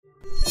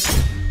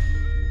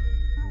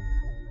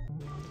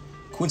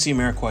Quincy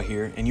Amarikwa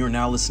here, and you are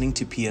now listening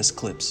to PS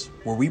Clips,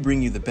 where we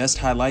bring you the best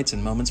highlights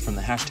and moments from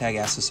the hashtag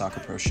Ask the Soccer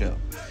Pro show.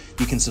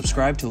 You can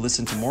subscribe to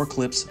listen to more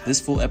clips,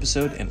 this full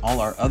episode, and all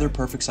our other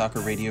Perfect Soccer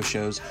radio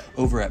shows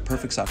over at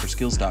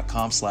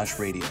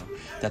perfectsoccerskills.com/radio.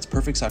 That's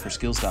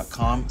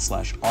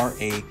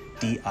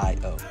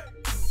perfectsoccerskills.com/RADIO.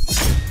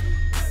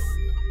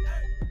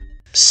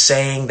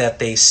 Saying that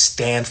they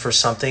stand for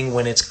something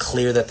when it's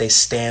clear that they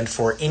stand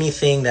for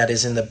anything that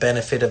is in the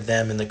benefit of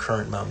them in the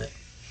current moment.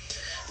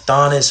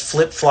 Don is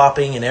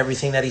flip-flopping in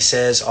everything that he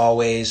says,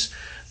 always.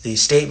 The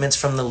statements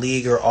from the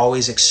league are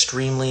always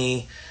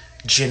extremely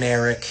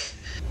generic.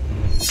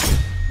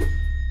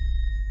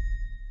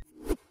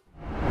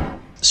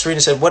 Serena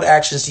said, what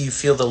actions do you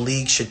feel the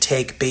league should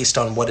take based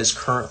on what is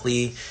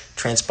currently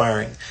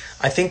transpiring?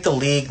 I think the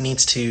league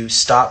needs to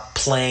stop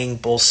playing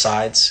both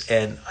sides,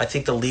 and I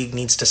think the league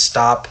needs to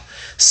stop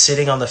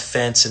sitting on the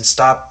fence and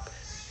stop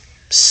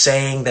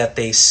saying that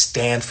they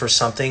stand for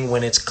something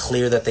when it's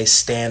clear that they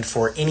stand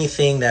for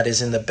anything that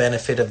is in the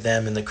benefit of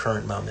them in the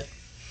current moment.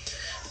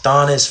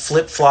 Don is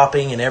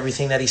flip-flopping in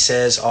everything that he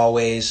says,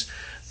 always.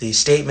 The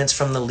statements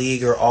from the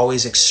league are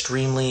always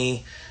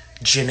extremely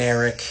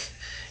generic,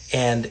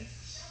 and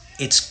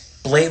it's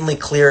blatantly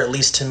clear, at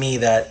least to me,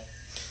 that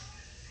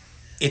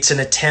it's an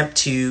attempt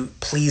to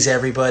please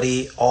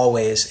everybody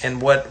always.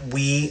 And what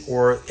we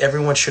or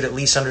everyone should at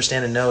least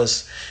understand and know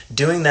is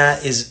doing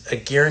that is a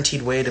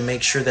guaranteed way to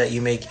make sure that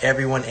you make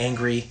everyone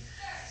angry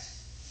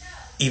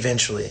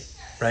eventually,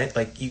 right?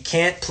 Like, you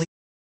can't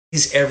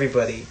please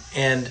everybody.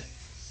 And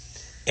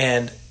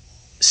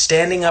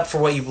standing up for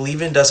what you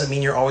believe in doesn't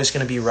mean you're always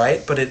going to be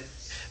right, but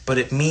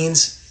it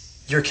means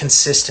you're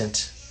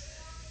consistent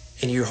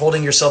and you're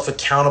holding yourself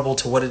accountable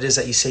to what it is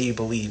that you say you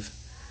believe.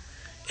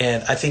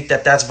 And I think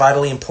that that's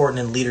vitally important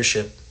in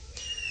leadership.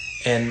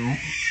 And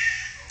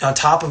on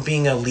top of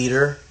being a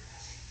leader,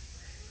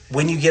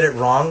 when you get it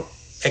wrong,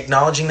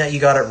 acknowledging that you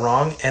got it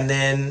wrong and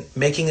then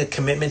making a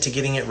commitment to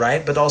getting it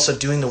right, but also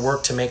doing the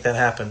work to make that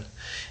happen.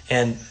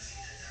 And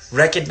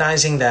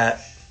recognizing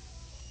that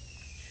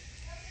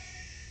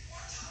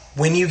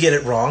when you get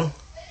it wrong,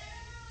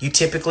 you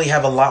typically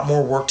have a lot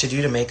more work to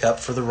do to make up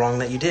for the wrong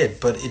that you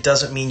did. But it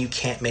doesn't mean you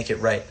can't make it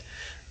right.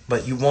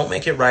 But you won't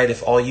make it right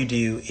if all you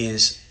do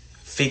is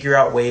figure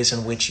out ways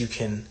in which you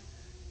can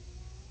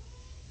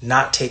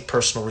not take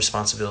personal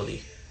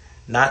responsibility,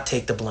 not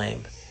take the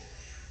blame,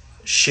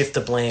 shift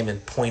the blame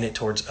and point it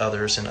towards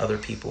others and other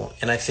people.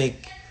 And I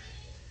think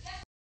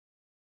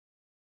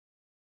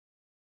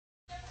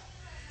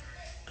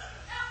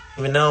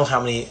even know how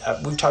many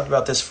we've talked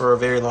about this for a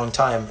very long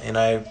time, and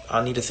I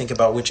need to think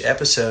about which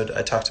episode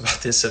I talked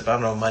about this. I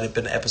don't know, it might have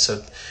been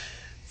episode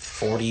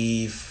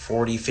 40,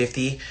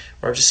 50,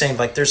 where I'm just saying,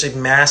 like, there's a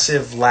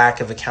massive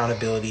lack of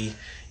accountability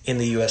in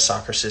the U.S.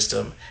 soccer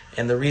system.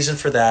 And the reason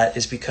for that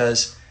is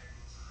because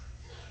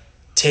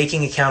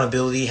taking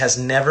accountability has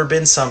never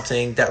been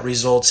something that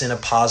results in a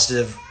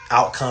positive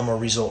outcome or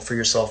result for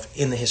yourself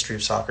in the history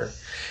of soccer.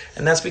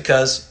 And that's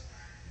because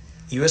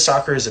U.S.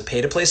 soccer is a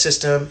pay-to-play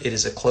system. It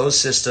is a closed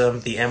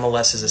system. The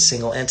MLS is a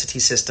single entity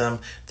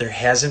system. There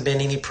hasn't been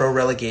any pro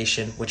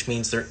relegation, which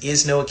means there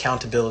is no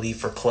accountability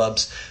for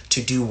clubs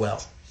to do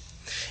well.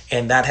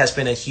 And that has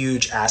been a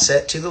huge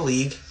asset to the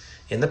league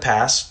in the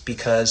past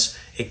because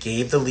it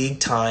gave the league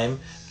time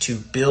to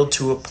build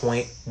to a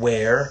point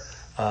where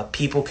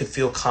people could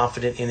feel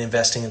confident in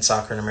investing in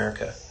soccer in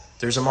America.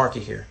 There's a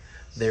market here.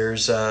 There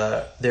is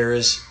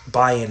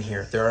buy-in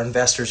here. There are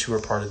investors who are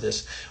part of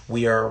this.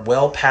 We are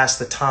well past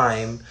the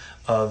time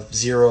of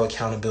zero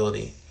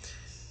accountability.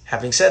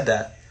 Having said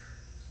that,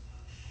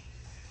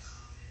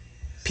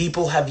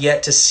 people have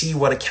yet to see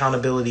what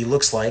accountability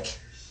looks like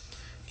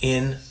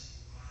in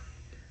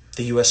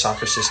the U.S.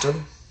 soccer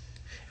system.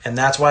 And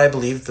that's why I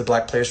believe the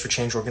Black Players for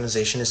Change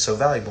organization is so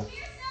valuable.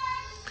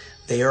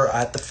 They are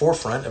at the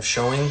forefront of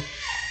showing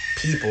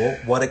people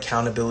what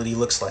accountability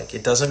looks like.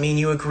 It doesn't mean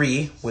you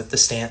agree with the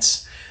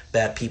stance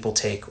that people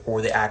take or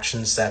the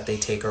actions that they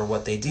take or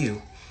what they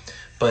do.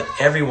 But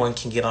everyone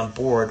can get on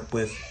board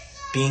with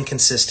being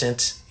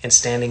consistent and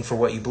standing for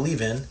what you believe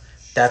in.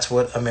 That's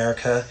what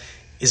America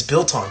is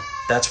built on.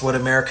 That's what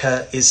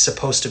America is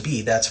supposed to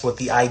be. That's what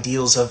the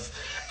ideals of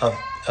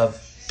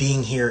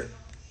being here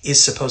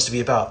is supposed to be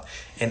about.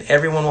 And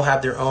everyone will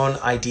have their own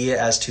idea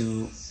as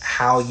to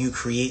how you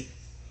create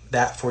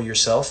that for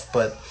yourself.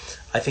 But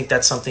I think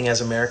that's something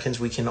as Americans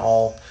we can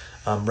all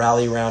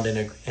rally around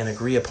and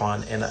agree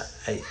upon. And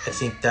I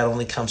think that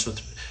only comes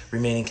with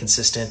remaining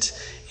consistent.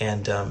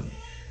 And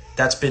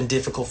that's been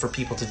difficult for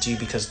people to do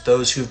because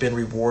those who've been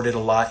rewarded a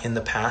lot in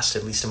the past,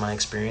 at least in my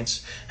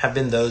experience, have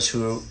been those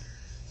who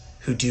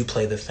do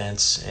play the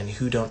fence and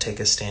who don't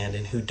take a stand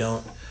and who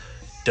don't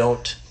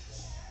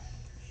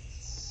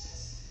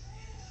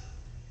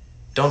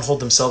hold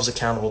themselves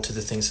accountable to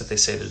the things that they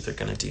say that they're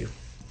going to do.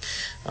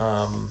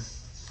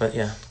 But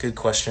yeah, good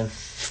question.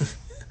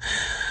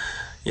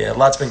 Yeah, a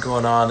lot's been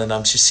going on, and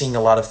I'm just seeing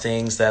a lot of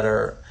things that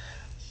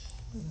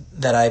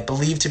I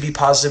believe to be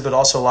positive, but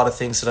also a lot of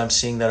things that I'm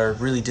seeing that are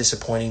really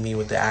disappointing me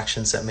with the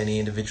actions that many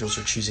individuals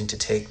are choosing to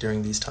take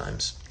during these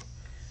times.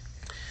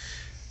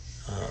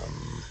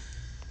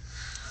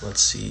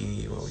 Let's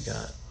see what we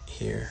got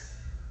here.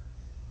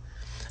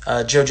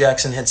 Joe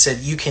Jackson had said,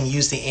 you can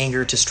use the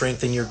anger to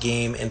strengthen your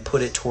game and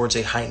put it towards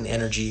a heightened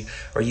energy,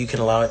 or you can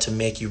allow it to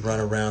make you run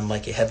around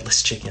like a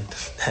headless chicken.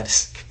 That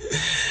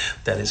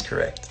is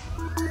correct.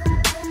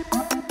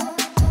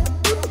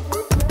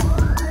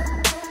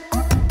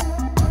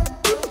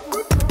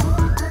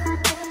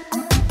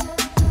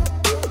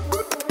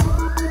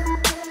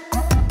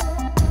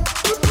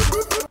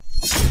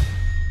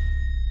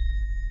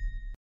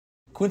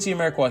 Quincy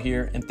Amarikwa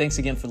here, and thanks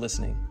again for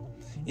listening.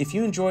 If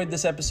you enjoyed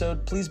this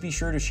episode, please be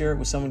sure to share it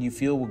with someone you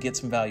feel will get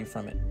some value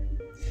from it.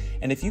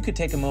 And if you could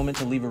take a moment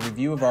to leave a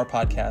review of our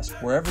podcast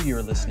wherever you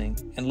are listening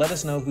and let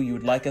us know who you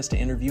would like us to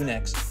interview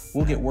next,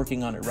 we'll get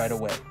working on it right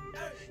away.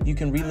 You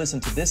can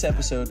re-listen to this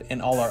episode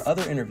and all our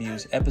other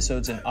interviews,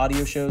 episodes, and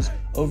audio shows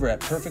over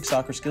at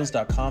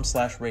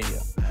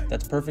perfectsoccerskills.com/radio.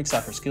 That's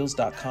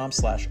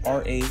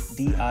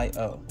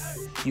perfectsoccerskills.com/RADIO.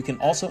 You can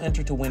also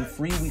enter to win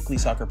free weekly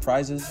soccer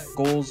prizes,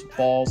 goals,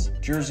 balls,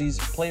 jerseys,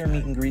 player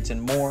meet and greets,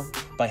 and more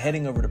by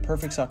heading over to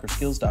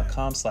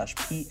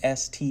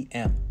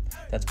perfectsoccerskills.com/PSTM.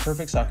 That's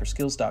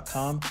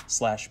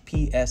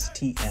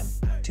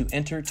perfectsoccerskills.com/PSTM to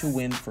enter to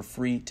win for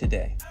free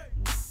today.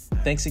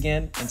 Thanks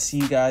again, and see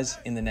you guys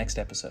in the next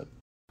episode.